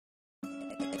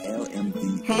I've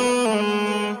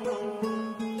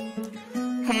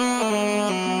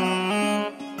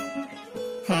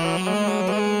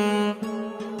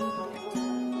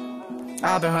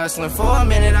been hustling for a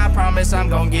minute, I promise I'm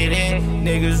gon' get it.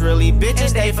 Niggas really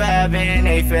bitches, they forever in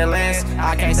they feelings.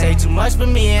 I can't say too much, but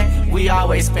me and we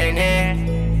always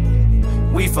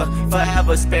spinning. We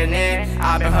forever spinning.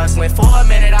 I've been hustling for a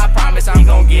minute, I promise I'm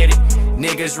gon' get it.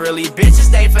 Niggas really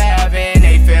bitches, they forever in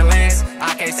they feelings.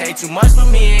 I can't say too much, but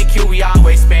me and Q, we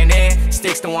always spinning.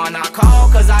 Sticks the one I call,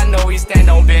 cause I know we stand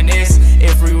on business.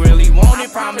 If we really want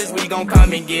it, promise we gon'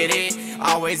 come and get it.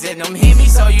 Always in them hit me,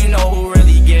 so you know who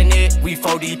really getting it. We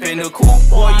 4 deep in the coupe,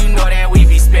 boy, you know that we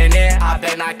be spinning. I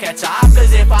bet not catch a op,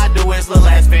 cause if I do, it's little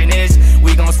ass finish.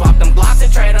 We gon' swap them blocks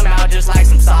and trade them out just like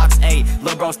some socks. Ayy,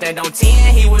 lil' bro stand on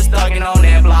 10, he was thuggin' on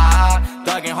that block.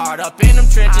 Thuggin' hard up in them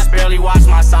trenches, barely wash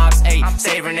my socks. Ayy,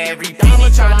 saving every penny,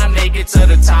 tryna make it to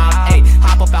the top. Ayy,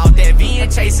 hop up out that V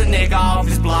and chase a nigga off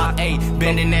his block. Ayy,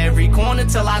 bending every corner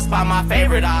till I spot my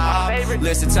favorite op.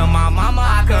 Listen to my mama,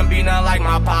 I couldn't be none like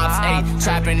my pops. Ayy,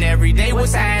 trapping every day with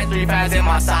sand, 3 pads in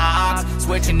my socks.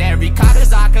 Switching every car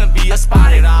cause I could be a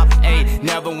spotted op. Ayy,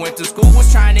 never went to school,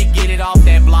 was trying to get it off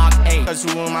that block. Ayy, cause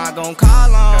who am I gon'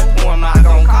 call on? Who am I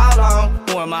gon' call on?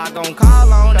 Who am I gon'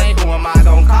 call on? Ayy, who am I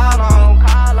gon' call on?